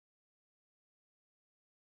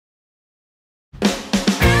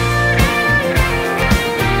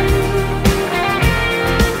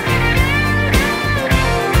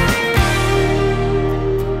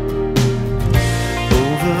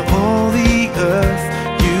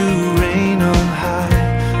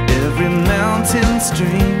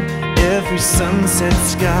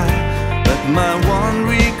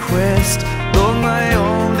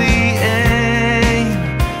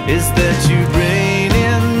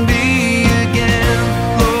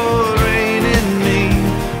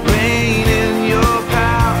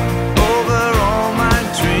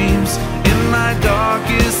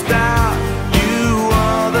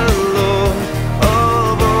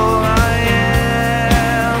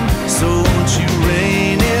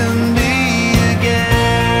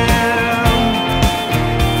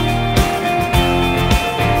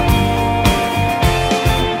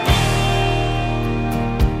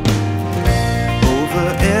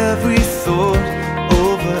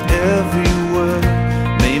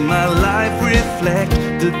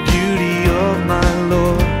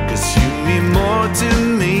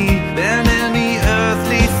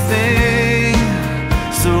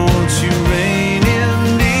won't you reign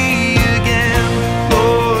in me again?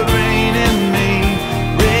 Lord, reign in me,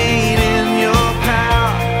 reign in your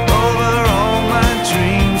power over all my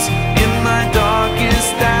dreams. In my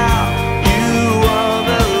darkest hour, you are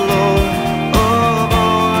the Lord of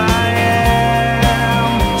all I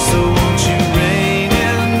am. So won't you reign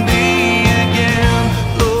in me again?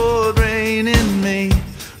 Lord, reign in me,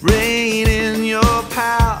 reign in your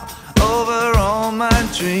power over all my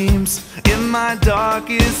dreams. In my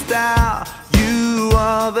darkest hour, you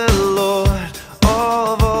are the Lord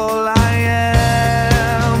of all I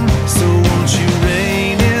am. So won't you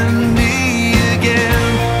reign in me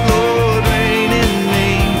again? Lord, reign in me,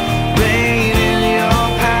 reign in your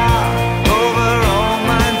power over all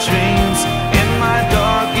my dreams. In my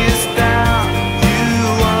darkest hour, you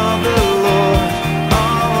are the Lord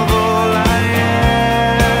of all I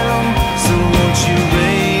am. So won't you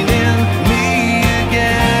reign in me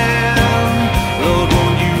again? Lord,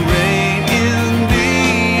 won't you reign in me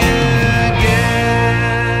again?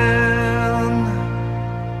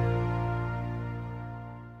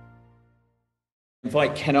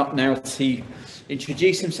 Invite Ken up now to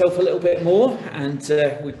introduce himself a little bit more, and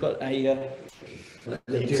we've got a. You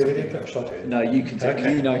do the video? Shall I do it? No, you can do it.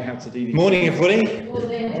 Okay. You know how to do these. Morning, everybody.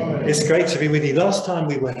 It's great to be with you. Last time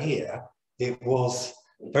we were here, it was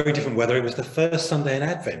very different weather. It was the first Sunday in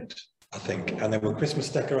Advent, I think, and there were Christmas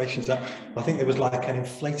decorations up. I think there was like an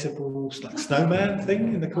inflatable like snowman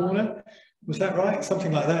thing in the corner. Was that right?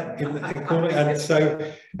 Something like that in the corner. And so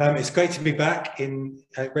it's great to be back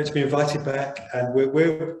great to be invited back. And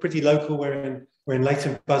we're pretty local. We're in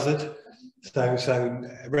Leighton Buzzard, so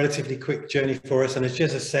a relatively quick journey for us. And as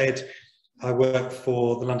Jezza said, I work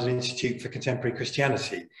for the London Institute for Contemporary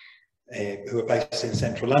Christianity, who are based in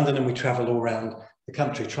central London, and we travel all around the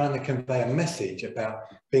country trying to convey a message about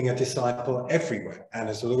being a disciple everywhere. And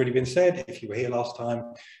as has already been said, if you were here last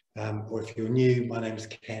time, or if you're new, my name is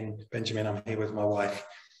Ken Benjamin. I'm here with my wife,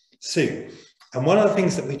 Sue. And one of the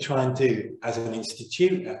things that we try and do as an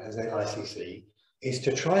institute, as a LICC, is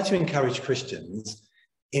to try to encourage Christians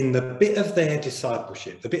in the bit of their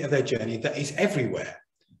discipleship, the bit of their journey that is everywhere,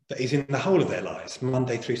 that is in the whole of their lives,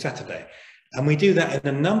 Monday through Saturday. And we do that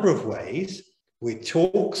in a number of ways, with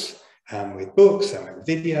talks, and with books, and with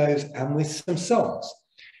videos, and with some songs.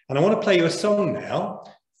 And I want to play you a song now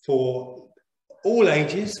for all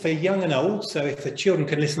ages, for young and old. So if the children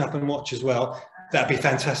can listen up and watch as well, that'd be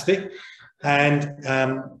fantastic. And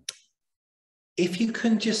if you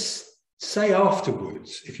can just say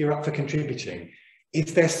afterwards, if you're up for contributing,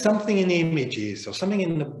 if there's something in the images or something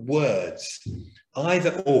in the words,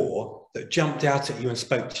 either or, that jumped out at you and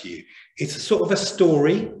spoke to you. It's a sort of a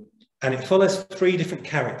story, and it follows 3 different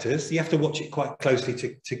characters. You have to watch it quite closely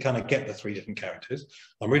to kind of get the 3 different characters.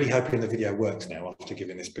 I'm really hoping the video works now after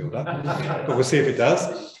giving this build up, but we'll see if it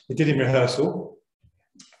does. We did in rehearsal,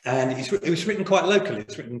 and it was written quite locally.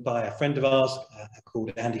 It's written by a friend of ours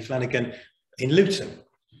called Andy Flanagan in Luton.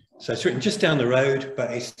 So it's written just down the road,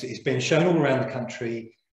 but it's been shown all around the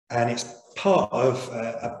country, and it's part of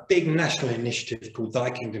a big national initiative called Thy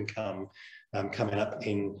Kingdom Come, coming up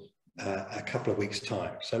in a couple of weeks'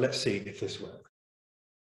 time. So let's see if this works.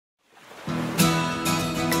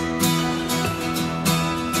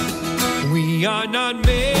 We are not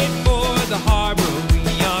made for the harbor, we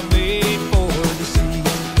are made for the sea.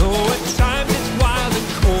 Though at times it's wild and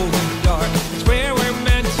cold and dark, it's where we're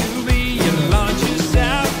meant to be. And launch us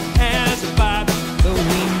out as a vibe, though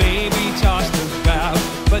we may be tossed about.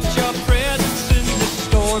 But your presence in the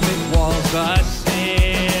storm, it walls us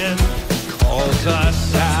in, calls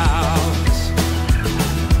us out.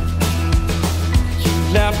 You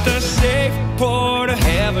left a safe port of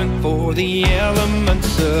heaven for the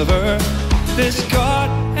elements of earth. This God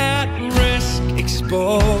at risk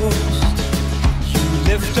exposed. You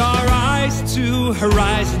lift our eyes to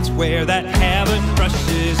horizons where that heaven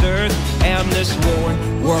brushes earth, and this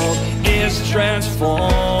worn world is transformed.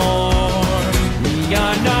 We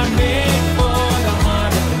are not made for the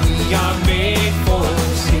harbor, we are made for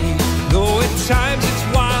the sea. Though at times it's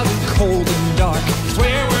wild and cold and dark, it's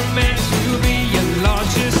where we're meant to be. And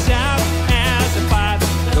launch us out as a fight,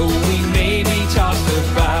 though we may be tossed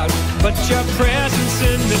about. But your presence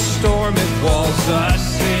in the storm, it walls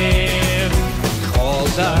us in,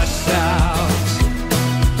 calls us out.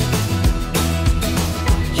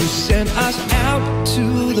 You sent us out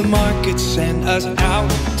to the market, sent us out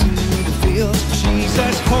to the fields.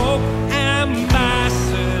 Jesus, hope ambassadors.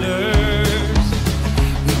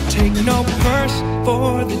 We take no purse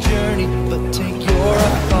for the journey, but take your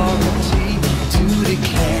authority to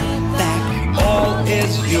declare that all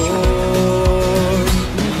is yours.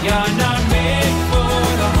 We are not made for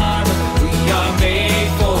the harbor, we are made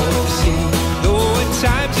for the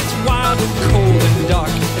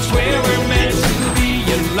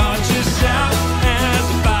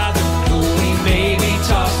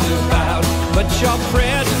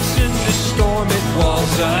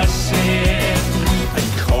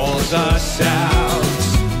calls us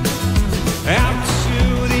out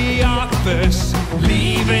to the office,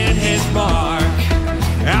 leaving his mark,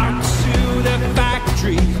 out to the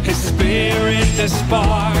factory, his spirit the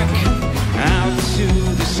spark, out to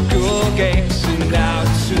the school gates and out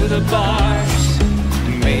to the bars.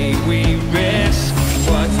 May we risk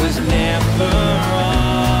what was never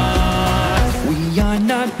ours. We are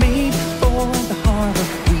not made for the harbor,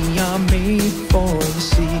 we are made for the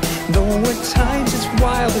sea. Though at times it's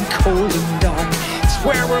wild and cold and dark, it's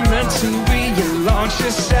where we're meant to be. You launch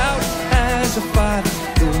us out as a father,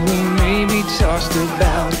 though we may be tossed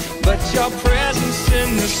about, but your presence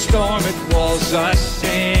in the storm, it walls us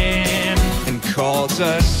in and calls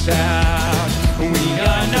us out. We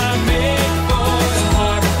are not made for the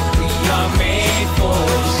harbor, we are made for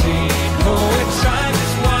the sea. Though at times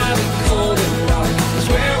it's wild and cold and dark, it's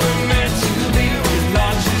where we're meant to be. We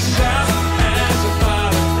launch us out as a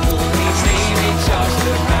father, though we may be tossed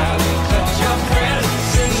about, but your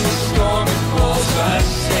presence in the storm, it calls us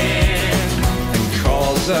in and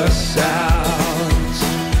calls us out.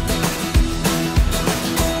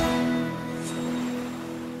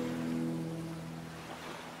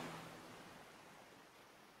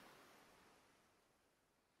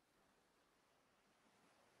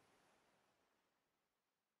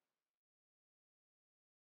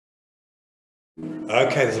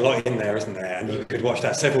 Okay, there's a lot in there, isn't there? And you could watch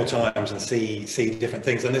that several times and see different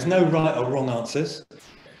things. And there's no right or wrong answers.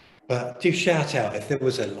 But do shout out if there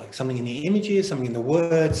was like something in the images, something in the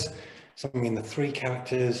words, something in the three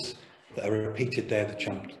characters that are repeated there that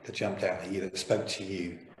jumped out at you, that spoke to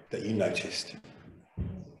you, that you noticed.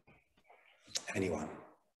 Anyone?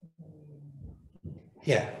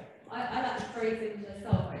 Yeah. I like the phrase in the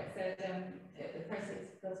song where it says,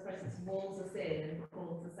 those presents walls us in and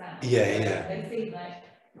calls us out. Yeah, yeah. They seem like,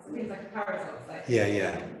 it seems like a paradox. Like, Yeah,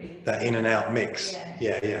 yeah. That in and out mix.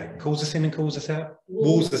 Yeah, yeah. Calls us in and calls us out.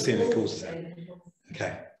 Walls us in and calls us out.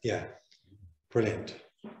 Okay, yeah. Brilliant.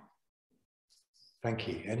 Thank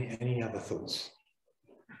you. Any other thoughts?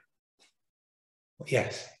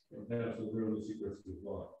 Yes.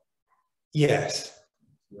 Yes.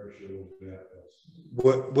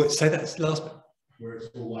 Say that last bit. Where it's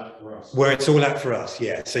all at for us. Where it's all at for us,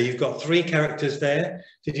 yeah. So you've got three characters there.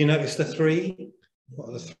 Did you notice the three? What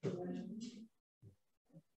are the three?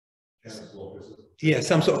 Council office. Yeah,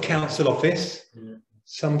 some sort of council office, Yeah.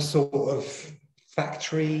 some sort of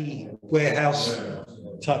factory, warehouse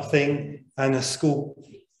type thing, and a school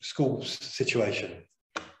situation.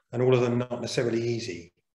 And all of them not necessarily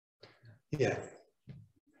easy. Yeah.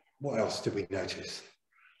 What else did we notice?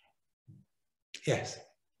 Yes.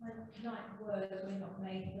 Like words, we're not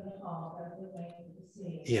made for the heart, we're made for the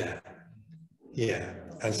sea. Yeah, yeah.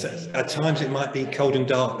 And so, at times it might be cold and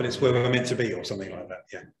dark, but it's where we're meant to be, or something like that.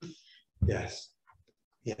 Yeah. Yes.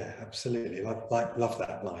 Yeah. Absolutely. Love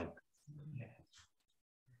that line. Yeah.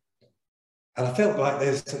 And I felt like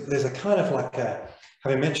there's a kind of like a,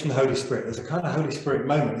 having mentioned the Holy Spirit, there's a kind of Holy Spirit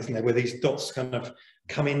moment, isn't there, where these dots kind of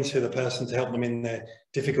come into the person to help them in their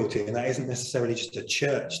difficulty, and that isn't necessarily just a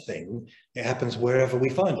church thing. It happens wherever we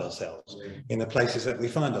find ourselves, in the places that we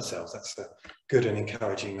find ourselves. That's a good and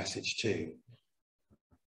encouraging message too.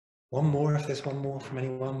 One more, if there's one more from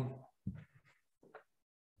anyone.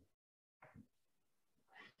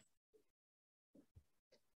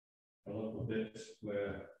 I love the bit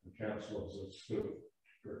where the council officer stood,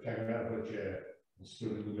 came out of her chair and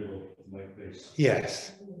stood in the middle to make peace.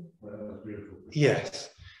 Yes. That was beautiful. Yes.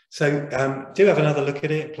 So do have another look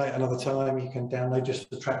at it, play it another time. You can download just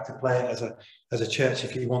the track to play it as a church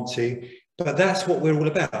if you want to. But that's what we're all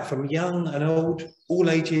about, from young and old, all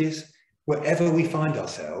ages, wherever we find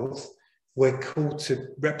ourselves, we're called to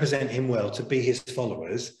represent him well, to be his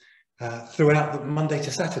followers throughout the Monday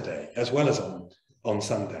to Saturday, as well as on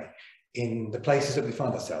Sunday, in the places that we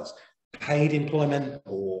find ourselves. Paid employment,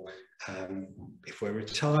 or if we're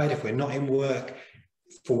retired, if we're not in work,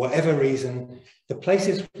 for whatever reason, the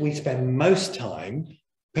places we spend most time,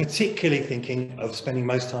 particularly thinking of spending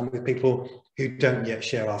most time with people who don't yet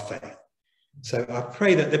share our faith. So I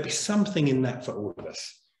pray that there'll be something in that for all of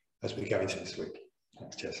us as we go into this week.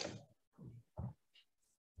 Thanks, Jess.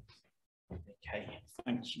 Okay,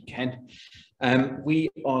 thank you, Ken. We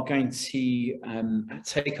are going to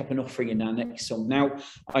take up an offering in our next song. Now,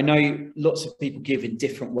 I know lots of people give in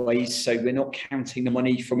different ways, so we're not counting the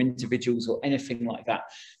money from individuals or anything like that.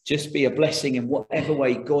 Just be a blessing in whatever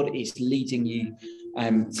way God is leading you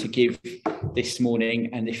to give this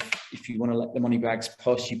morning. And if you want to let the money bags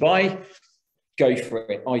pass you by, go for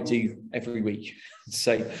it. I do every week.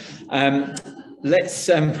 So let's,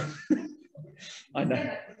 I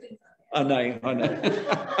know.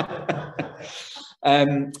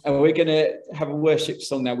 And we're going to have a worship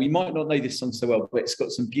song now. We might not know this song so well, but it's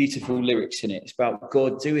got some beautiful lyrics in it. It's about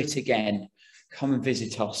God, do it again. Come and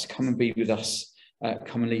visit us. Come and be with us.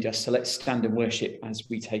 Come and lead us. So let's stand and worship as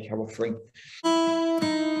we take our offering.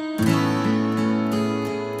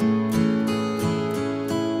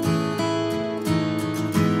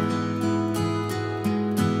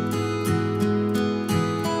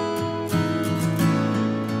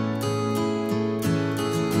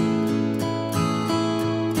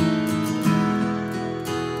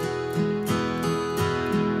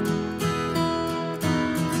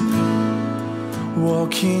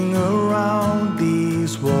 Walking around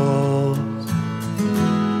these walls,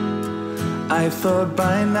 I thought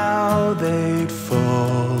by now they'd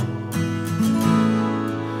fall,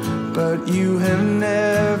 but you have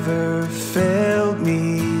never failed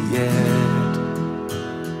me yet.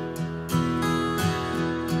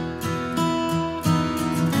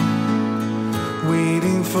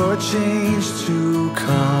 Waiting for change to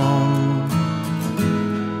come,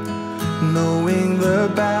 knowing the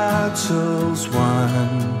battle's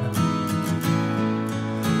won,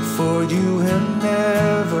 for you have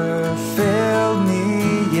never failed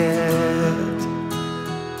me yet.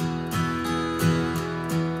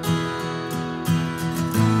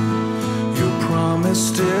 Your promise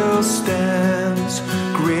still stands,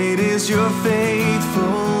 great is your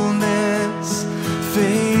faithfulness,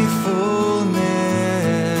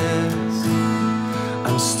 faithfulness.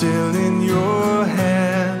 I'm still in your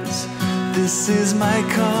hands, this is my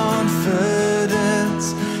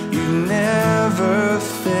confidence, you never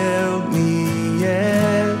failed me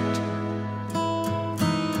yet.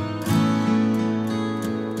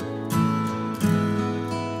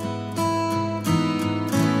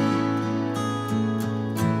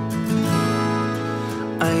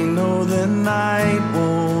 I know the night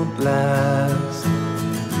won't last,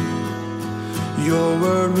 your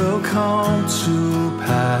word will come to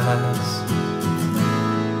pass.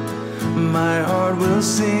 My heart will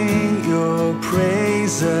sing your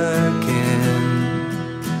praise again.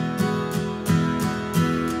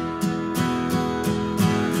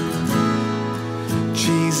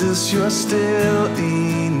 Jesus, you're still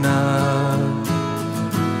enough.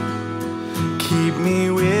 Keep me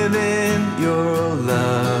within your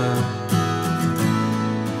love.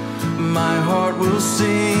 My heart will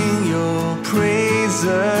sing your praise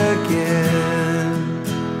again.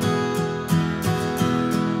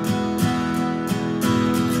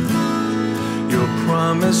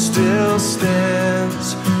 Promise still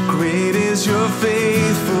stands, great is your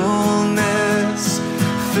faithfulness,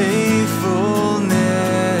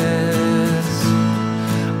 faithfulness.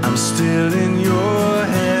 I'm still in your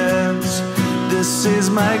hands, this is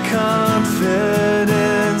my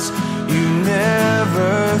confidence, you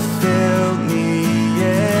never failed me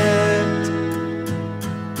yet.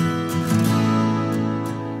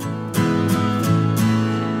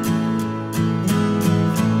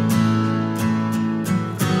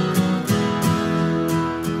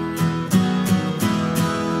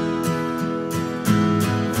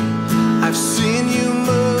 I've seen you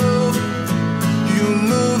move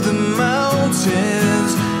the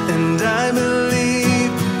mountains, and I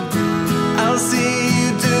believe I'll see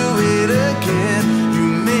you do it again. You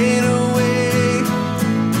made a way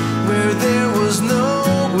where there was no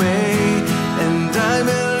way, and I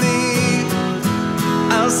believe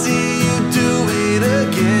I'll see you do it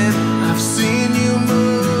again. I've seen you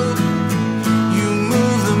move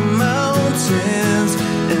the mountains,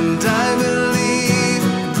 and I believe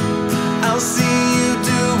I'll see you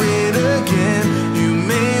do it again. You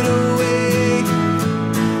made a way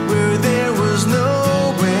where there was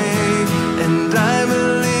no way, and I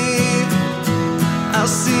believe I'll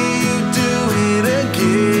see you do it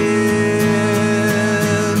again.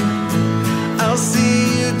 I'll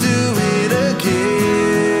see you do it again.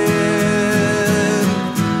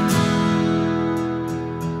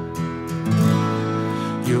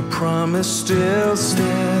 Your promise still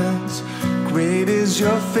stands, great is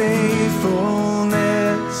your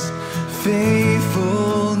faithfulness,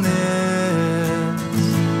 faithfulness.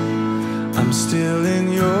 I'm still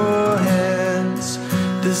in your hands,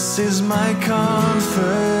 this is my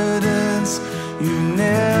confidence, you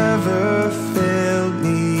never failed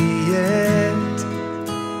me yet.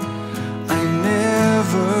 I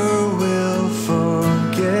never will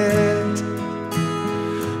forget,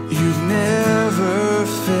 you've never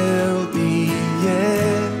failed me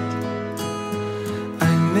yet. I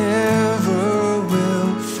never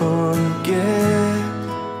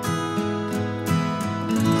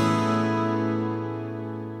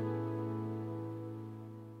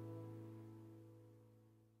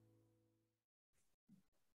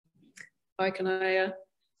can I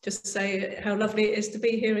just say how lovely it is to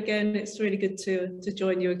be here again. It's really good to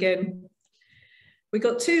join you again. We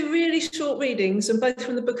got two really short readings, and both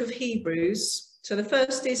from the book of Hebrews. So the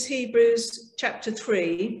first is Hebrews chapter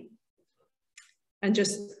 3, and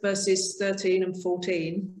just verses 13 and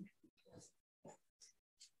 14.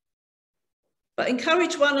 But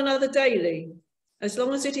encourage one another daily, as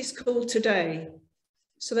long as it is called today,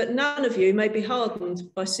 so that none of you may be hardened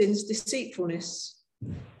by sin's deceitfulness.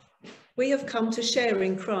 We have come to share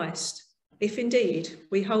in Christ, if indeed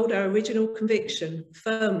we hold our original conviction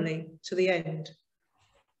firmly to the end.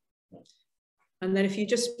 And then if you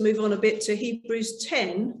just move on a bit to Hebrews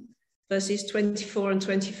 10, verses 24 and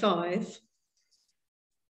 25.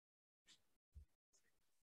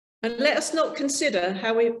 And let us not consider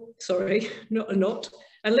how we,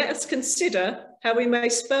 and let us consider how we may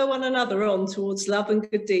spur one another on towards love and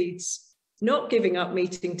good deeds, not giving up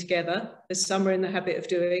meeting together, as some are in the habit of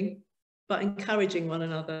doing, but encouraging one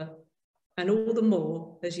another, and all the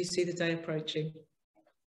more as you see the day approaching.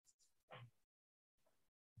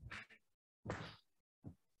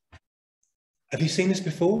 Have you seen this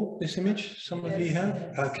before, this image? Some of you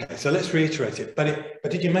have? Okay, so let's reiterate it. But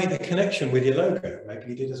did you make the connection with your logo? Maybe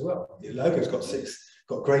you did as well. Your logo's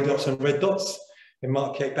got grey dots and red dots in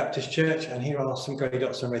Markgate Baptist Church, and here are some grey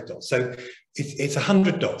dots and red dots. So it's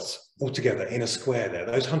 100 dots altogether in a square there.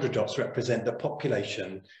 Those 100 dots represent the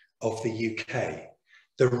population of the UK.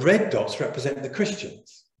 The red dots represent the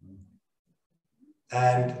Christians.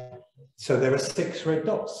 And so there are 6 red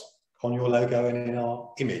dots on your logo and in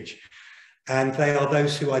our image. And they are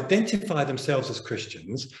those who identify themselves as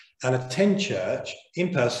Christians and attend church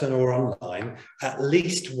in person or online at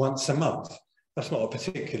least once a month. That's not a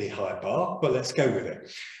particularly high bar, but let's go with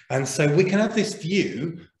it. And so we can have this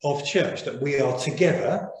view of church that we are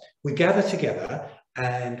together, we gather together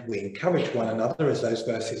and we encourage one another, as those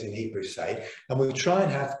verses in Hebrews say, and we try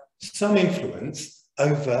and have some influence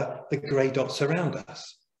over the grey dots around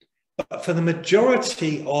us. But for the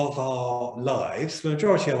majority of our lives, the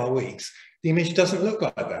majority of our weeks, the image doesn't look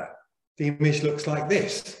like that. The image looks like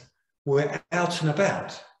this. We're out and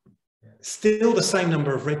about. Still the same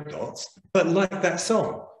number of red dots, but like that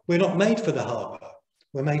song, we're not made for the harbour,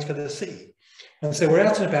 we're made for the sea. And so we're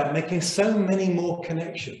out and about making so many more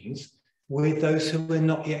connections with those who are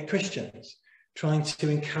not yet Christians, trying to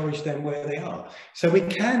encourage them where they are. So we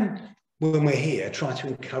can, when we're here, try to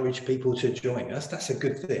encourage people to join us. That's a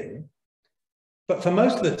good thing. But for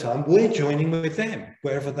most of the time, we're joining with them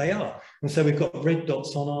wherever they are. And so we've got red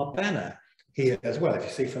dots on our banner here as well. If you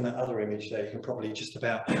see from that other image there, you can probably just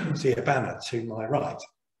about see a banner to my right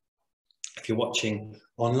if you're watching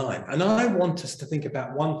online. And I want us to think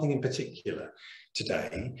about one thing in particular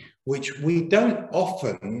today, which we don't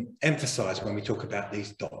often emphasize when we talk about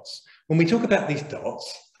these dots. When we talk about these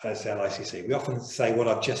dots as LICC, we often say what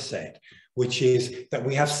I've just said, which is that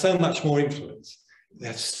we have so much more influence. We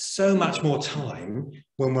have so much more time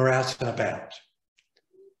when we're out and about.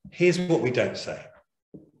 Here's what we don't say.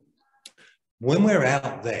 When we're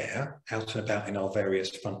out there, out and about in our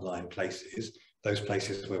various frontline places, those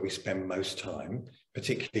places where we spend most time,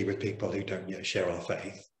 particularly with people who don't yet share our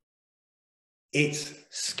faith, it's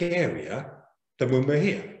scarier than when we're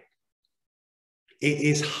here. It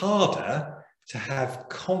is harder to have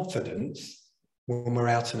confidence when we're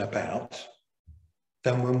out and about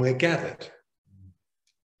than when we're gathered.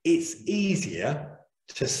 It's easier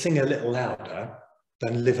to sing a little louder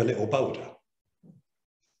than live a little bolder.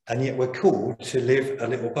 And yet we're called to live a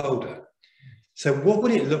little bolder. So what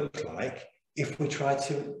would it look like if we try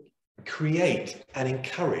to create and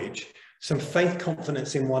encourage some faith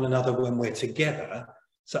confidence in one another when we're together,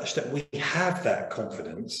 such that we have that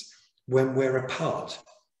confidence when we're apart?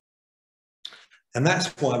 And that's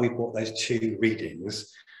why we brought those 2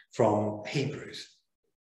 readings from Hebrews.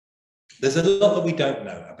 There's a lot that we don't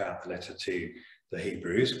know about the letter to the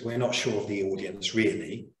Hebrews. We're not sure of the audience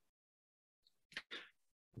really.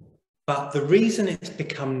 But the reason it's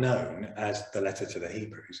become known as the letter to the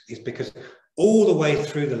Hebrews is because all the way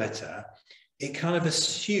through the letter, it kind of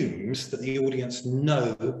assumes that the audience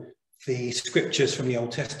know the scriptures from the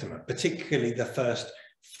Old Testament, particularly the first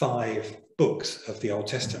 5 books of the Old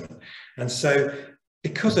Testament. And so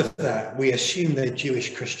because of that, we assume they're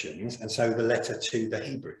Jewish Christians, and so the letter to the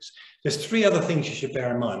Hebrews. There's 3 other things you should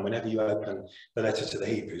bear in mind whenever you open the letter to the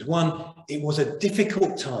Hebrews. One, it was a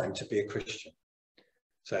difficult time to be a Christian.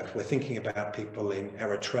 So if we're thinking about people in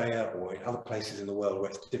Eritrea or in other places in the world where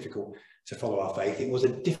it's difficult to follow our faith, it was a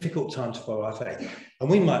difficult time to follow our faith. And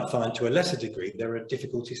we might find to a lesser degree there are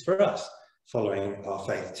difficulties for us following our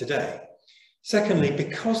faith today. Secondly,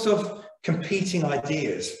 because of competing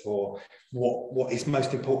ideas for what is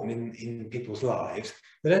most important in people's lives,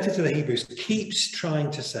 the letter to the Hebrews keeps trying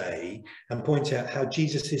to say and point out how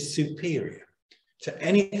Jesus is superior to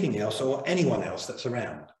anything else or anyone else that's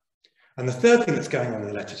around. And the third thing that's going on in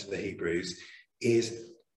the letter to the Hebrews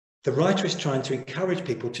is the writer is trying to encourage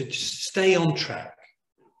people to just stay on track,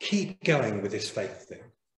 keep going with this faith thing.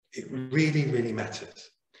 It really, really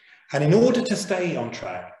matters. And in order to stay on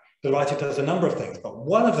track, the writer does a number of things, but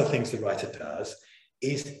one of the things the writer does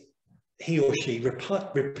is he or she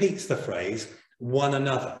repeats the phrase, one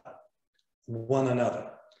another,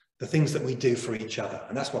 the things that we do for each other.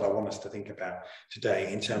 And that's what I want us to think about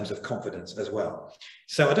today in terms of confidence as well.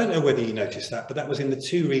 So I don't know whether you noticed that, but that was in the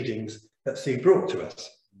 2 readings that Sue brought to us.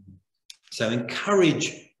 So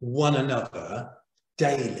encourage one another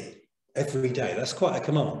daily, every day. That's quite a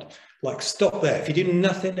command. Like, stop there. If you do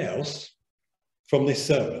nothing else from this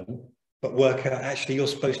sermon, but work out actually you're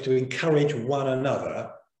supposed to encourage one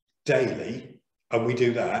another daily, and we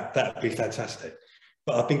do that, that'd be fantastic.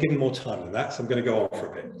 But I've been given more time than that, so I'm going to go on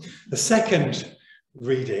for a bit. The second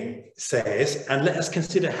reading says, and let us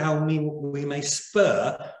consider how we may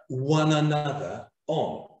spur one another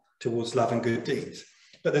on towards love and good deeds.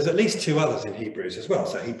 But there's at least 2 others in Hebrews as well.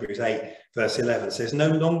 So Hebrews 8 verse 11 says, no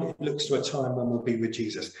longer it looks to a time when we'll be with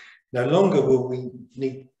Jesus. No longer will we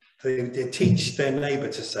need they teach their neighbour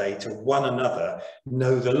to say to one another,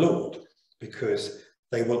 know the Lord, because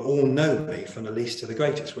they will all know me from the least to the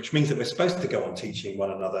greatest, which means that we're supposed to go on teaching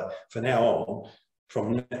one another from now on,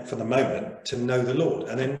 for the moment, to know the Lord.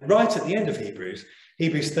 And then right at the end of Hebrews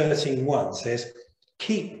 13:1 says,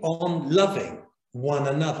 keep on loving one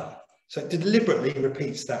another. So it deliberately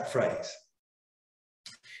repeats that phrase.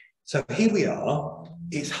 So here we are.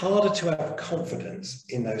 It's harder to have confidence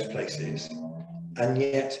in those places,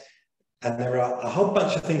 and there are a whole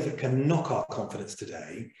bunch of things that can knock our confidence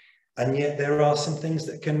today, and yet there are some things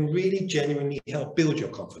that can really genuinely help build your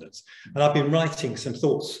confidence. And I've been writing some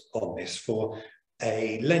thoughts on this for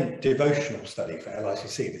a Lent devotional study for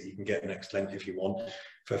LICC that you can get next Lent if you want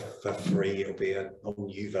for free. It'll be a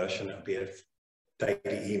new version. It'll be a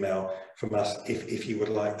daily email from us if you would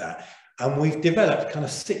like that. And we've developed kind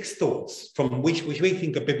of 6 thoughts from which we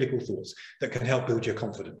think are biblical thoughts that can help build your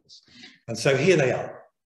confidence. And so here they are.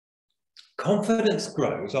 Confidence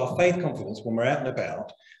grows, our faith confidence, when we're out and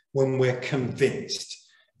about, when we're convinced.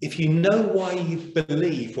 If you know why you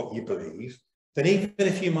believe what you believe, then even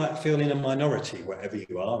if you might feel in a minority, wherever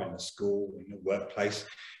you are, in the school, in the workplace,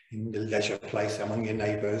 in the leisure place, among your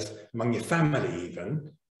neighbours, among your family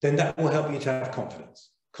even, then that will help you to have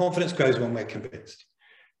confidence. Confidence grows when we're convinced.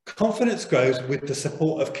 Confidence grows with the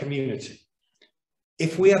support of community.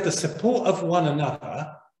 If we have the support of one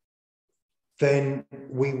another, then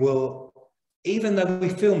we will, even though we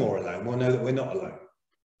feel more alone, we'll know that we're not alone.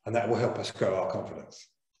 And that will help us grow our confidence.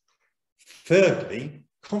 Thirdly,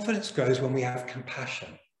 confidence grows when we have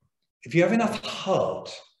compassion. If you have enough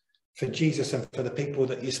heart for Jesus and for the people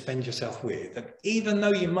that you spend yourself with, that even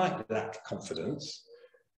though you might lack confidence,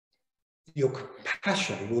 your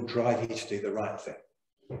compassion will drive you to do the right thing.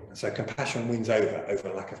 And so compassion wins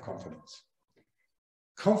over lack of confidence.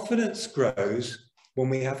 Confidence grows when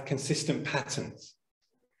we have consistent patterns.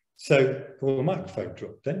 So, well, the microphone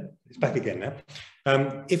dropped then. It's back again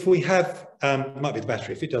now. If we have, might be the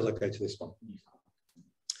battery. If it does, I'll go to this one.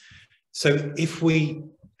 So if we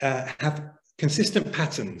have consistent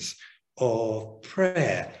patterns of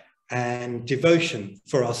prayer and devotion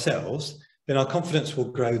for ourselves, then our confidence will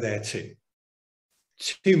grow there too.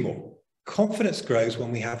 2 more. Confidence grows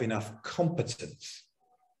when we have enough competence.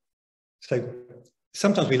 So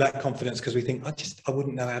sometimes we lack confidence because we think, I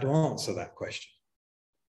wouldn't know how to answer that question.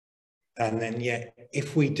 And then yet,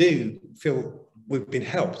 if we do feel we've been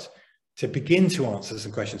helped to begin to answer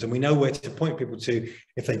some questions, and we know where to point people to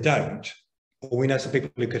if they don't, or we know some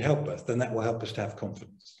people who could help us, then that will help us to have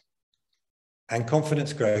confidence. And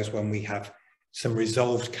confidence grows when we have some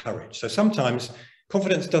resolved courage. So sometimes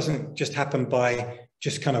confidence doesn't just happen by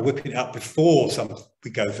just kind of whipping it up before we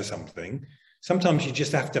go for something. Sometimes you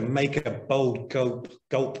just have to make a bold go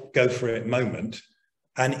for it moment.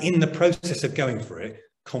 And in the process of going for it,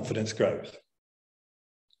 confidence grows.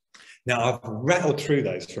 Now, I've rattled through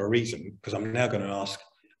those for a reason, because I'm now going to ask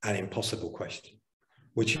an impossible question,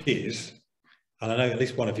 which is, and I know at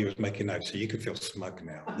least one of you was making notes, so you can feel smug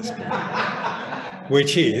now at this point,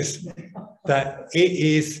 which is that it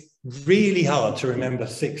is really hard to remember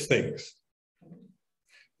 6 things,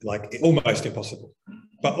 like almost impossible.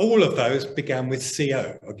 But all of those began with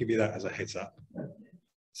CO. I'll give you that as a heads up.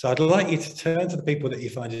 So I'd like you to turn to the people that you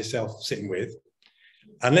find yourself sitting with.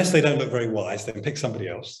 Unless they don't look very wise, then pick somebody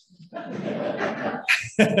else.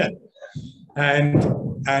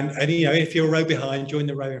 And And you know, if you're a row behind, join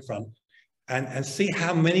the row in front. And see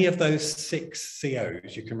how many of those 6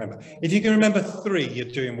 COs you can remember. If you can remember 3, you're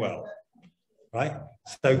doing well, right?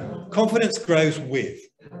 So confidence grows with.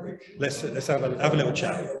 Let's have a little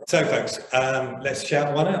chat. So folks, let's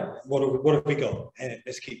shout one out. What have we got?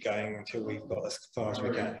 Let's keep going until we've got as far as we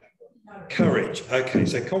can. Courage. Okay,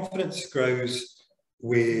 so confidence grows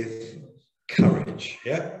with courage.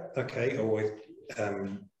 Yeah. Okay. Or with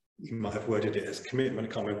you might have worded it as commitment.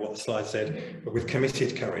 I can't remember what the slide said, but with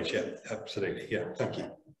committed courage. Yeah, absolutely. Yeah, thank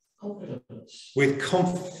you. Confidence. With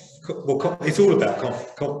it's all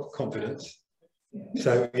about confidence.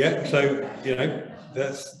 So yeah, so you know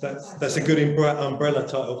that's a good umbrella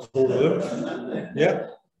title for them. Yeah.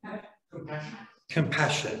 Compassion.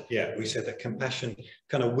 Compassion. Yeah, we said that compassion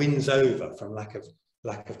kind of wins over from lack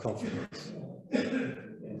of confidence.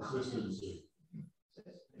 Consistency.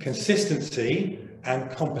 Consistency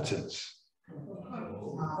and competence.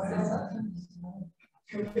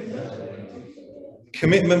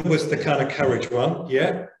 Commitment was the kind of courage one,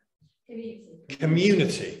 yeah?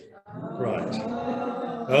 Community, right.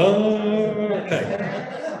 Oh,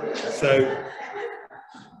 okay. So,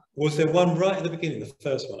 was there one right at the beginning, the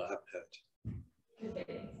first one I haven't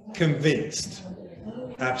heard? Convinced,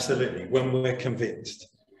 absolutely, when we're convinced.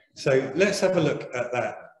 So let's have a look at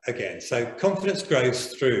that again. So confidence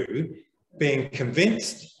grows through being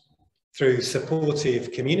convinced, through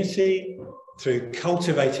supportive community, through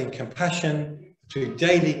cultivating compassion, through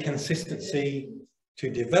daily consistency, to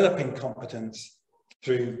developing competence,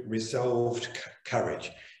 through resolved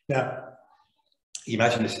courage. Now, you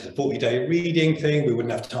imagine this is a 40-day reading thing. We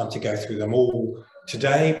wouldn't have time to go through them all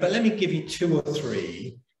today, but let me give you 2 or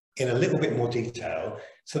 3 in a little bit more detail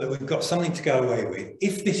so that we've got something to go away with.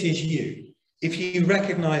 If this is you, if you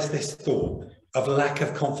recognize this thought of lack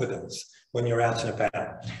of confidence when you're out and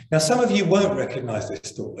about. Now, some of you won't recognize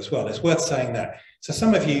this thought as well. It's worth saying that. So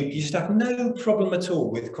some of you just have no problem at all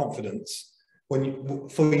with confidence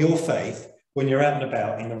for your faith when you're out and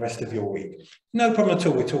about in the rest of your week. No problem at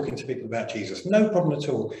all with talking to people about Jesus. No problem at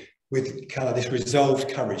all with kind of this resolved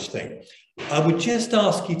courage thing. I would just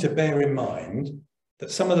ask you to bear in mind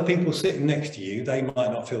that some of the people sitting next to you, they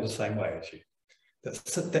might not feel the same way as you.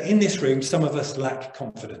 That in this room, some of us lack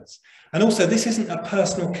confidence. And also, this isn't a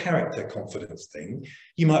personal character confidence thing.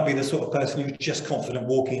 You might be the sort of person who's just confident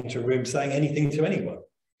walking into a room saying anything to anyone.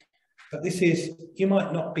 But this is, you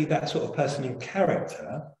might not be that sort of person in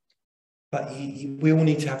character, but we all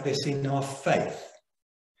need to have this in our faith.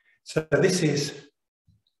 So this is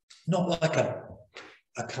not like a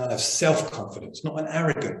kind of self-confidence, not an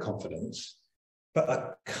arrogant confidence, but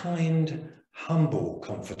a kind, humble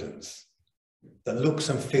confidence that looks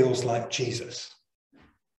and feels like Jesus.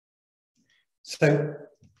 So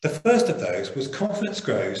the first of those was confidence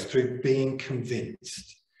grows through being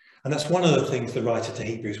convinced. And that's one of the things the writer to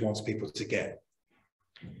Hebrews wants people to get.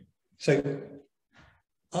 So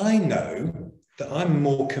I know that I'm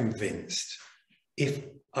more convinced if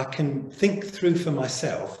I can think through for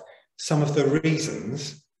myself some of the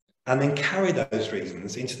reasons and then carry those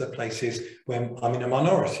reasons into the places when I'm in a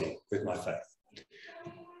minority with my faith.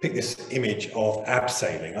 Pick this image of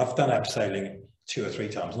abseiling. I've done abseiling 2 or 3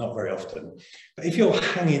 times, not very often. But if you're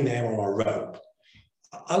hanging there on a rope,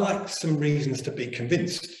 I like some reasons to be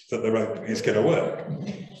convinced that the rope is going to work.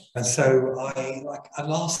 And so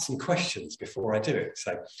I'll ask some questions before I do it.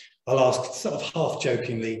 So I'll ask sort of half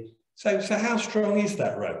jokingly, so how strong is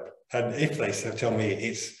that rope? And if they tell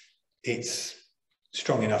me it's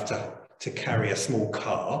strong enough to carry a small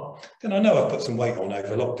car, then I know I've put some weight on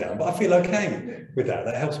over lockdown, but I feel okay with that.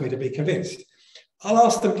 That helps me to be convinced. I'll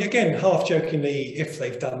ask them again, half jokingly, if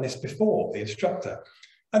they've done this before, the instructor.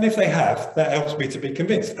 And if they have, that helps me to be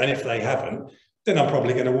convinced. And if they haven't, then I'm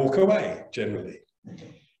probably going to walk away, generally.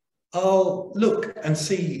 I'll look and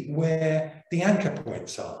see where the anchor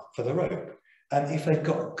points are for the rope. And if they've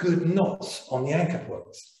got good knots on the anchor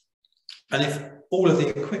points. And if all of the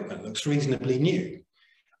equipment looks reasonably new.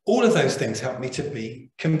 All of those things help me to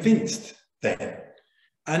be convinced then.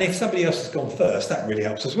 And if somebody else has gone first, that really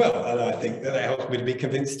helps as well. And I think that helps me to be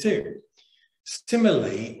convinced too.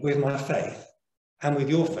 Similarly, with my faith and with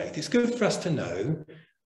your faith, it's good for us to know,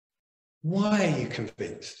 why are you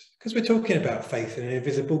convinced? Because we're talking about faith in an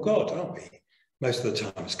invisible God, aren't we? Most of the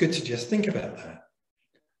time. It's good to just think about that.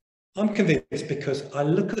 I'm convinced because I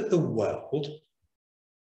look at the world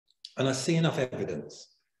and I see enough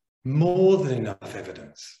evidence, more than enough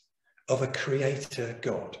evidence, of a creator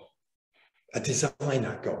God, a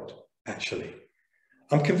designer God, actually.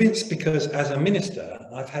 I'm convinced because as a minister,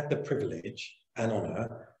 I've had the privilege and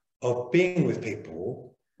honour of being with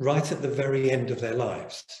people right at the very end of their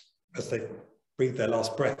lives, as they breathe their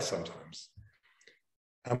last breath sometimes.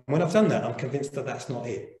 And when I've done that, I'm convinced that that's not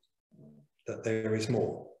it, that there is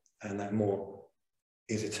more, and that more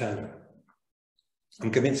is eternal. I'm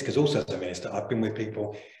convinced because also as a minister, I've been with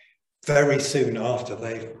people very soon after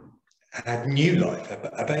they've had new life,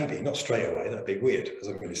 a baby, not straight away, that'd be weird as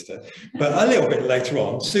a minister, but a little bit later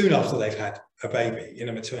on, soon after they've had a baby in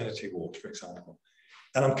a maternity ward, for example.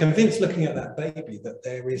 And I'm convinced looking at that baby that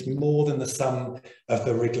there is more than the sum of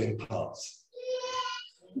the wriggling parts.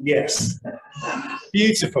 Yes,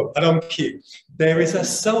 beautiful, and on cue. There is a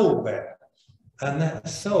soul there, and that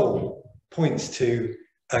soul points to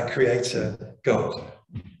a creator God.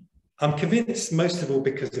 I'm convinced most of all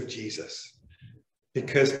because of Jesus,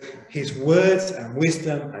 because his words and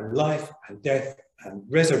wisdom and life and death and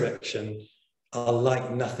resurrection are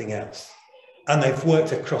like nothing else. And they've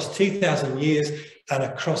worked across 2,000 years and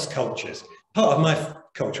across cultures. Part of my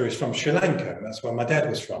culture is from Sri Lanka. That's where my dad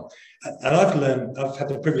was from. And I've had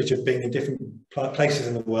the privilege of being in different places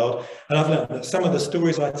in the world. And I've learned that some of the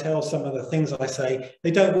stories I tell, some of the things I say,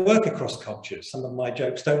 they don't work across cultures. Some of my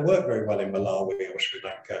jokes don't work very well in Malawi or Sri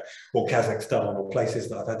Lanka or Kazakhstan or places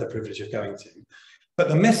that I've had the privilege of going to. But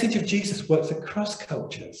the message of Jesus works across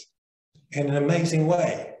cultures in an amazing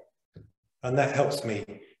way. And that helps me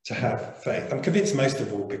to have faith. I'm convinced most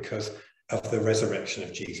of all because of the resurrection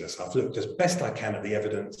of Jesus. I've looked as best I can at the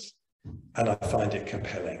evidence and I find it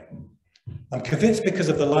compelling. I'm convinced because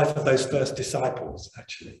of the life of those first disciples,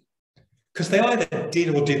 actually, because they either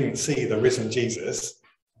did or didn't see the risen Jesus,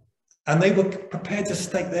 and they were prepared to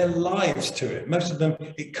stake their lives to it. Most of them,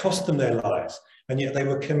 it cost them their lives, and yet they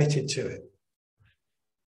were committed to it.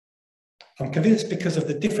 I'm convinced because of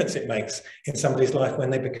the difference it makes in somebody's life when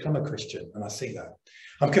they become a Christian, and I see that.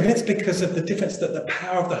 I'm convinced because of the difference that the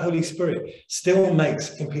power of the Holy Spirit still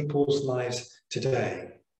makes in people's lives today.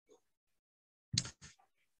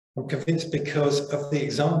 I'm convinced because of the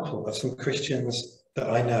example of some Christians that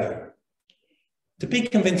I know. To be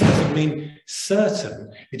convinced doesn't mean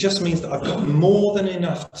certain, it just means that I've got more than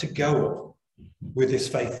enough to go on with this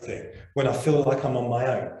faith thing when I feel like I'm on my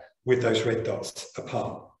own with those red dots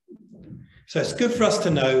apart. So it's good for us to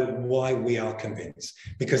know why we are convinced,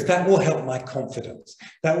 because that will help my confidence.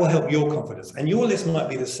 That will help your confidence. And your list might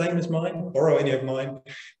be the same as mine, borrow any of mine,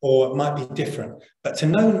 or it might be different. But to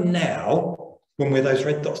know now, when we're those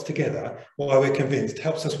red dots together, why we're convinced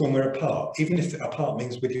helps us when we're apart, even if apart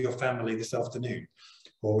means with your family this afternoon,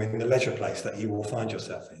 or in the leisure place that you will find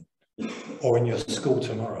yourself in, or in your school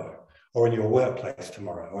tomorrow, or in your workplace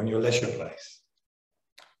tomorrow, or in your leisure place.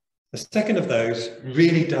 The second of those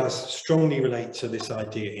really does strongly relate to this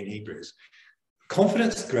idea in Hebrews.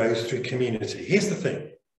 Confidence grows through community. Here's the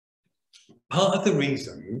thing. Part of the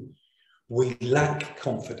reason we lack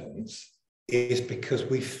confidence is because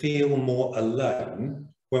we feel more alone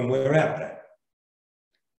when we're out there.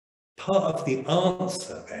 Part of the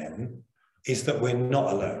answer then is that we're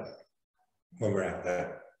not alone when we're out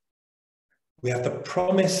there. We have the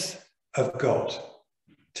promise of God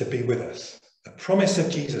to be with us. The promise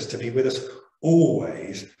of Jesus to be with us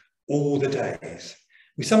always, all the days.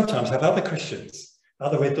 We sometimes have other Christians,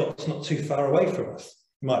 other red dots not too far away from us.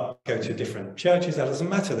 We might go to different churches, that doesn't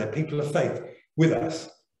matter. They're people of faith with us.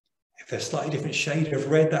 If they're slightly different shade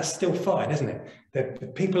of red, that's still fine, isn't it? They're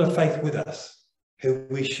people of faith with us who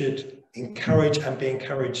we should encourage and be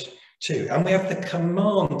encouraged too. And we have the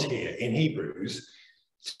command here in Hebrews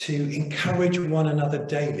to encourage one another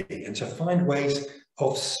daily and to find ways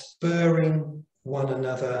of spurring one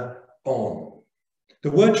another on. The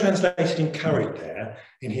word translated encourage there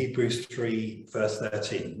in Hebrews 3 verse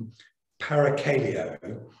 13,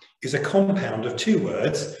 parakaleo, is a compound of two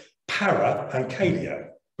words, para and kaleo.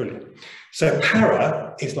 Brilliant. So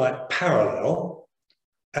para is like parallel,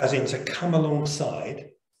 as in to come alongside,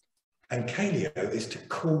 and kaleo is to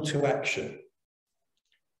call to action.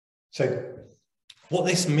 So what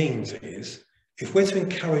this means is, if we're to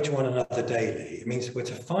encourage one another daily, it means we're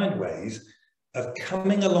to find ways of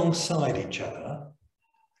coming alongside each other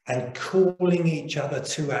and calling each other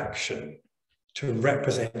to action to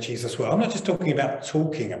represent Jesus well. I'm not just talking about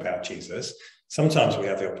talking about Jesus. Sometimes we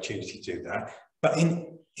have the opportunity to do that, but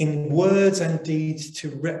in words and deeds to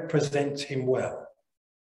represent him well.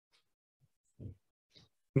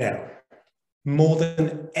 Now, more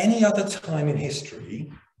than any other time in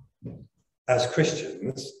history, as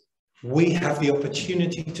Christians, we have the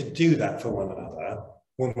opportunity to do that for one another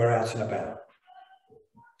when we're out and about.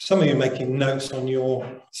 Some of you are making notes on your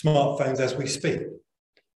smartphones as we speak.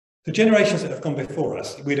 The generations that have gone before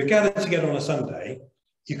us, we'd have gathered together on a Sunday.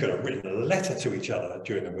 You could have written a letter to each other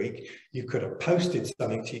during the week. You could have posted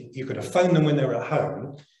something. You could have phoned them when they were at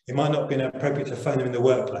home. It might not have been appropriate to phone them in the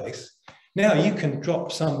workplace. Now you can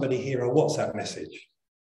drop somebody here a WhatsApp message.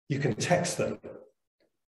 You can text them.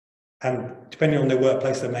 And depending on their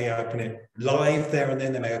workplace, they may open it live there and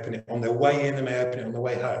then, they may open it on their way in, they may open it on their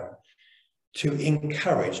way home. To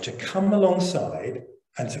encourage, to come alongside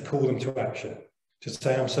and to call them to action. To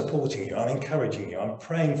say, I'm supporting you, I'm encouraging you, I'm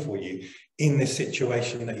praying for you in this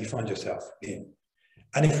situation that you find yourself in.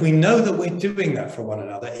 And if we know that we're doing that for one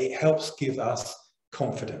another, it helps give us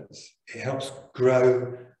confidence. It helps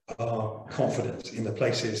grow our confidence in the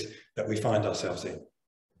places that we find ourselves in.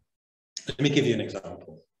 Let me give you an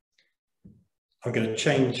example. I'm going to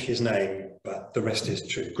change his name, but the rest is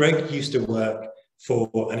true. Greg used to work for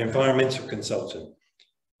an environmental consultant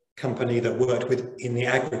company that worked in the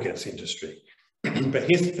aggregates industry. But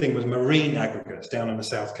his thing was marine aggregates down on the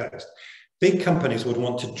south coast. Big companies would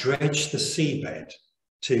want to dredge the seabed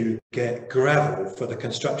to get gravel for the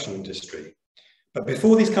construction industry. But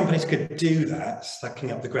before these companies could do that,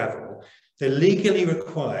 sucking up the gravel, they're legally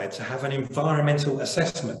required to have an environmental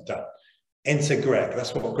assessment done. Enter Greg,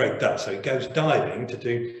 that's what Greg does. So he goes diving to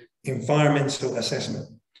do environmental assessment.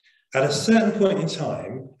 At a certain point in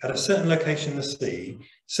time, at a certain location in the sea,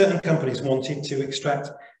 certain companies wanted to extract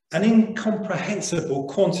an incomprehensible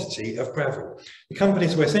quantity of gravel. The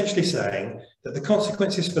companies were essentially saying that the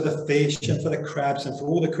consequences for the fish and for the crabs and for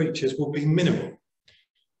all the creatures would be minimal.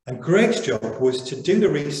 And Greg's job was to do the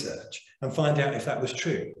research and find out if that was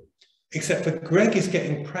true. Except for Greg is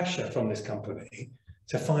getting pressure from this company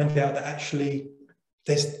to find out that actually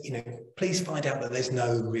there's, please find out that there's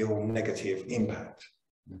no real negative impact.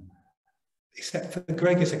 Except for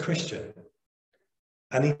Greg is a Christian.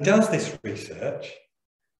 And he does this research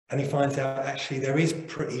and he finds out actually there is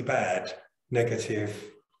pretty bad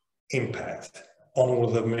negative impact on all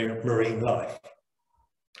of the marine life.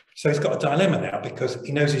 So he's got a dilemma now because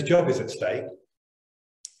he knows his job is at stake.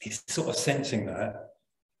 He's sort of sensing that.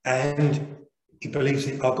 And he believes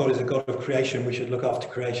that our God is a God of creation. We should look after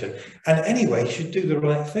creation. And anyway, he should do the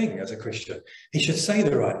right thing as a Christian. He should say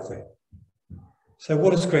the right thing. So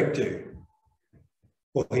what does Greg do?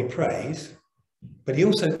 Well, he prays, but he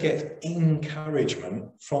also gets encouragement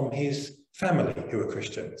from his family who are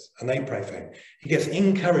Christians, and they pray for him. He gets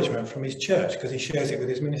encouragement from his church because he shares it with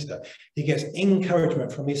his minister. He gets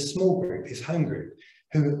encouragement from his small group, his home group,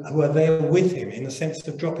 who are there with him in the sense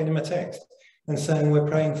of dropping him a text and saying, we're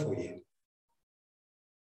praying for you.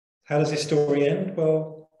 How does this story end?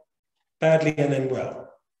 Well, badly and then well,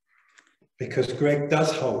 because Greg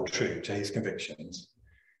does hold true to his convictions.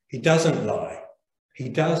 He doesn't lie. He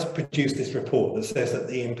does produce this report that says that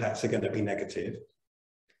the impacts are going to be negative.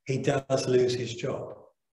 He does lose his job.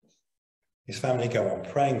 His family go on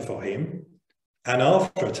praying for him. And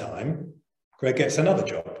after a time, Greg gets another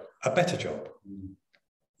job, a better job,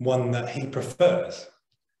 one that he prefers,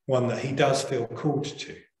 one that he does feel called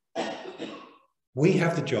to. We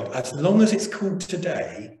have the job, as long as it's called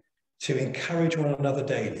today, to encourage one another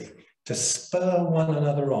daily, to spur one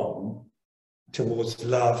another on towards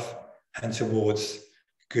love and towards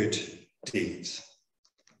good deeds.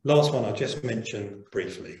 Last one I'll just mention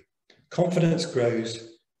briefly. Confidence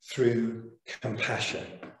grows through compassion.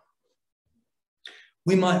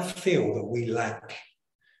 We might feel that we lack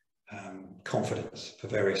confidence for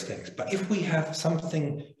various things, but if we have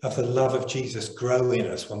something of the love of Jesus grow in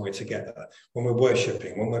us when we're together, when we're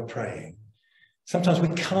worshipping, when we're praying, sometimes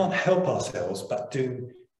we can't help ourselves but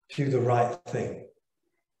do the right thing.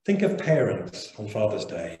 Think of parents on Father's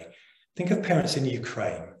Day. Think of parents in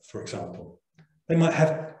Ukraine, for example. They might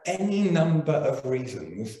have any number of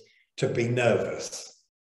reasons to be nervous.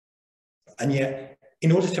 And yet,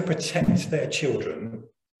 in order to protect their children,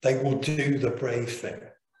 they will do the brave thing.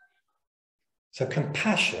 So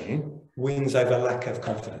compassion wins over lack of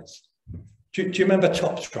confidence. Do you remember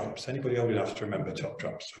Top Trumps? Anybody old enough to remember Top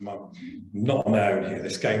Trumps? I'm not on my own here,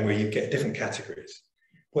 this game where you get different categories.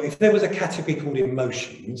 Well, if there was a category called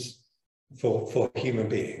emotions for human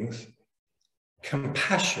beings,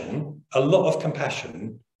 compassion, a lot of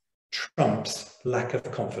compassion, trumps lack of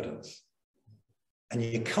confidence. And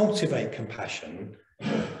you cultivate compassion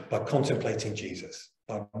by contemplating Jesus,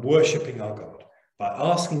 by worshipping our God, by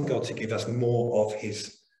asking God to give us more of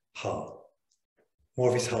his heart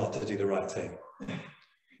to do the right thing.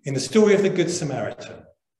 In the story of the Good Samaritan,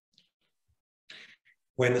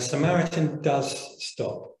 when the Samaritan does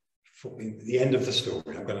stop, for the end of the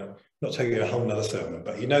story, I'm going to not tell you a whole nother sermon,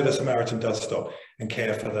 but you know the Samaritan does stop and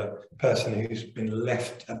care for the person who's been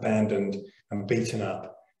left abandoned and beaten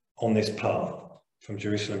up on this path from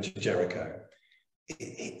Jerusalem to Jericho.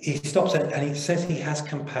 he stops and he says he has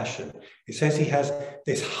compassion. It says he has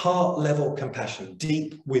this heart level compassion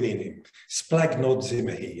deep within him.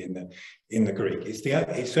 Splagnodzimihi in the Greek.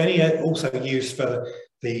 It's only also used for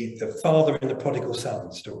the father in the prodigal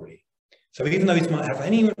son story. So even though he might have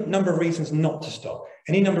any number of reasons not to stop,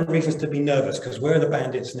 any number of reasons to be nervous, because where are the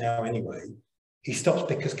bandits now anyway, he stops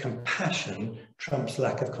because compassion trumps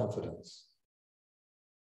lack of confidence.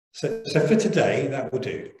 So for today, that will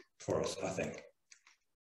do for us, I think.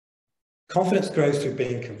 Confidence grows through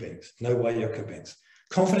being convinced. Know why you're convinced.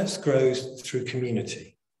 Confidence grows through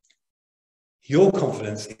community. Your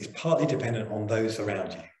confidence is partly dependent on those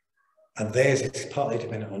around you, and theirs is partly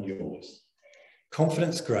dependent on yours.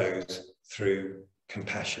 Confidence grows through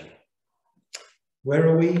compassion. Where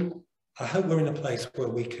are we? I hope we're in a place where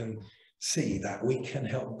we can see that we can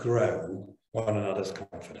help grow one another's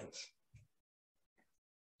confidence.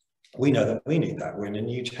 We know that we need that. We're in a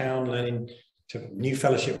new town, learning to new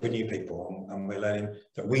fellowship with new people, and we're learning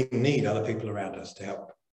that we need other people around us to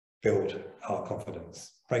help build our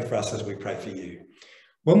confidence. Pray for us as we pray for you.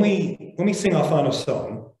 When we sing our final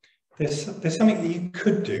song, there's something that you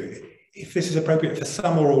could do, if this is appropriate for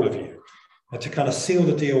some or all of you, to kind of seal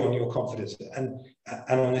the deal on your confidence and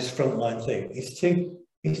on this frontline thing, is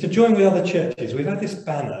to join with other churches. We've had this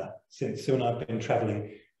banner since Sue and I have been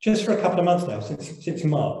travelling just for a couple of months now, since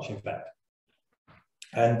March, in fact.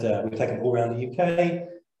 And we've taken it all around the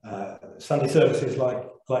UK, Sunday services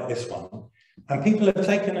like this one. And people have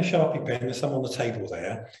taken a Sharpie pen, there's some on the table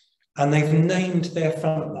there, and they've named their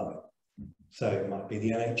front line. So it might be the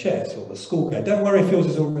NHS or the school care. Don't worry if yours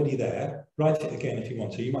is already there. Write it again if you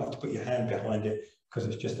want to. You might have to put your hand behind it because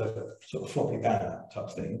it's just a sort of floppy banner type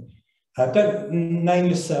thing. Don't name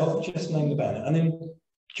yourself, just name the banner. And then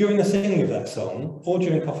during the singing of that song, or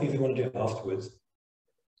during coffee if you want to do it afterwards,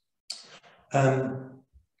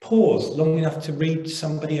 pause long enough to read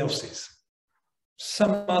somebody else's.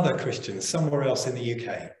 Some other Christian somewhere else in the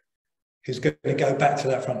UK who's going to go back to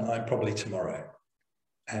that front line probably tomorrow.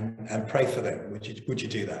 And pray for them. Would you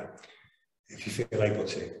do that if you feel able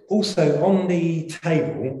to? Also on the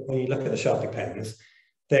table, when you look at the Sharpie pens,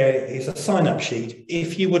 there is a sign-up sheet.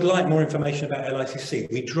 If you would like more information about LICC,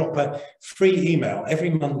 we drop a free email every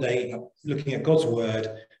Monday looking at God's Word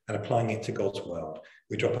and applying it to God's world.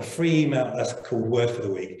 We drop a free email that's called Word for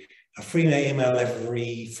the Week, a free email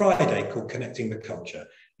every Friday called Connecting the Culture,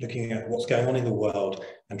 looking at what's going on in the world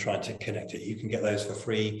and trying to connect it. You can get those for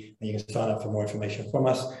free and you can sign up for more information from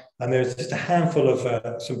us. And there's just a handful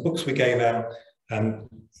of some books we gave out.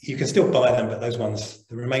 You can still buy them, but those ones,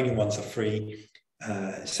 the remaining ones are free.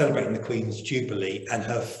 Celebrating the Queen's Jubilee and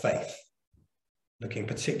her faith, looking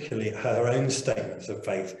particularly at her own statements of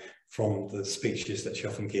faith from the speeches that she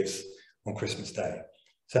often gives on Christmas Day.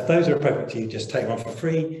 So if those are appropriate to you, just take one for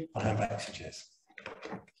free. I'll hand back to Jess.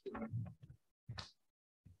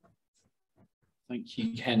 Thank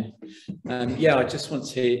you, Ken. Yeah, I just want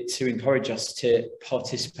to encourage us to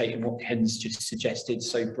participate in what Ken's just suggested.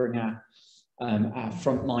 So bring our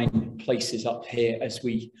frontline places up here as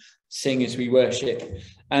we sing, as we worship,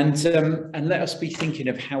 and let us be thinking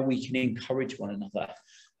of how we can encourage one another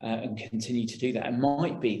and continue to do that. It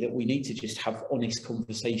might be that we need to just have honest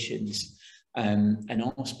conversations and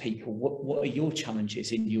ask people, what are your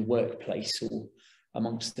challenges in your workplace or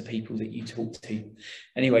amongst the people that you talk to?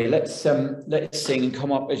 Anyway, let's sing and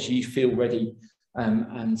come up as you feel ready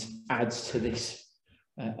and add to this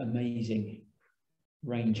amazing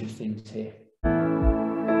range of things here.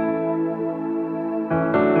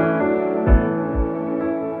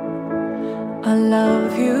 I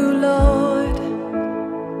love you, Lord.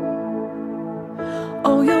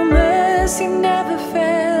 Oh, your mercy never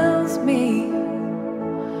fails me.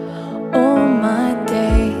 All my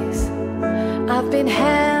days I've been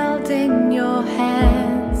held in your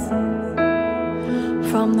hands.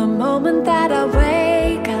 From the moment that I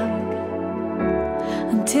wake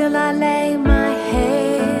up until I lay my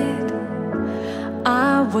head,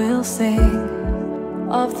 I will sing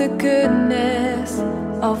of the goodness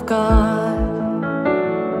of God.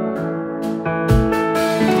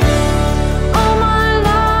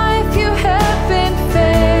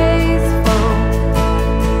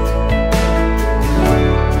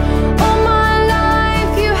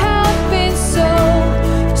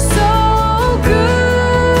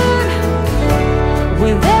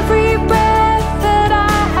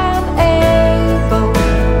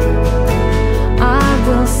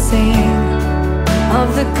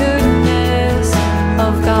 The goodness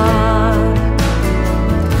of God.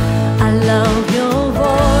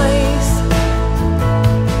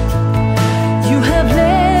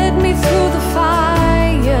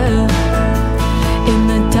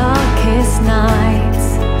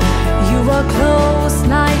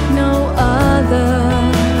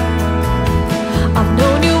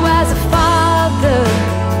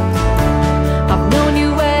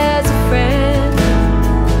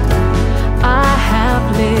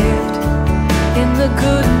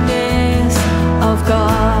 goodness of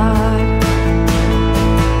God.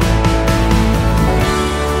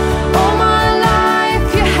 All my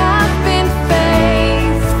life you have been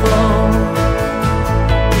faithful.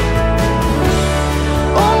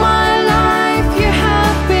 All my life you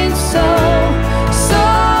have been so, so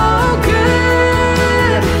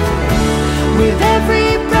good. With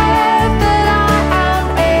every breath that I am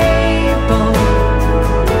able,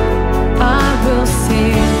 I will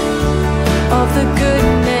sing of the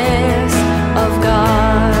goodness of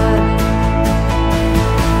God.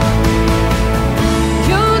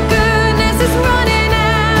 Your goodness is running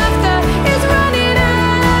after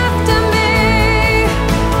me.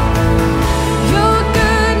 Your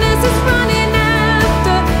goodness is running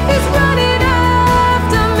after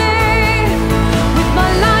me. With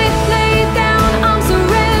my life laid down, I'm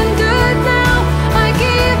surrendered now. I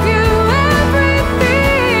give you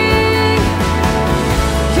everything.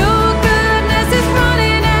 Your goodness is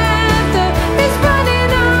running after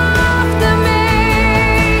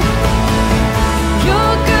me.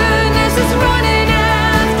 Your goodness is running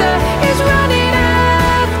after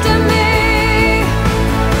me.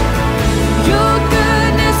 Your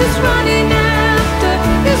goodness is running after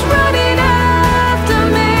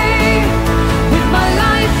me. With my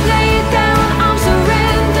life laid down, I'm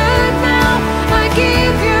surrendered now. I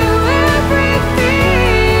give you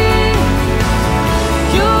everything.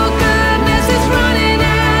 Your goodness is running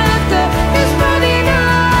after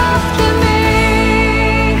me.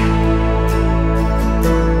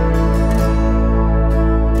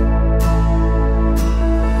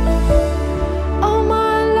 All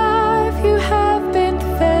my life you have been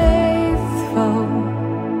faithful.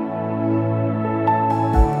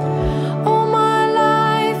 All my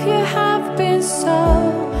life you have been so,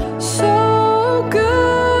 so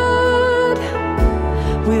good.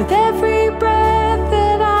 With every breath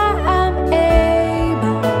that I am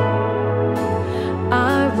able,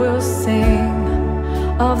 I will sing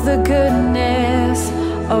of the goodness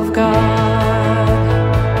of God.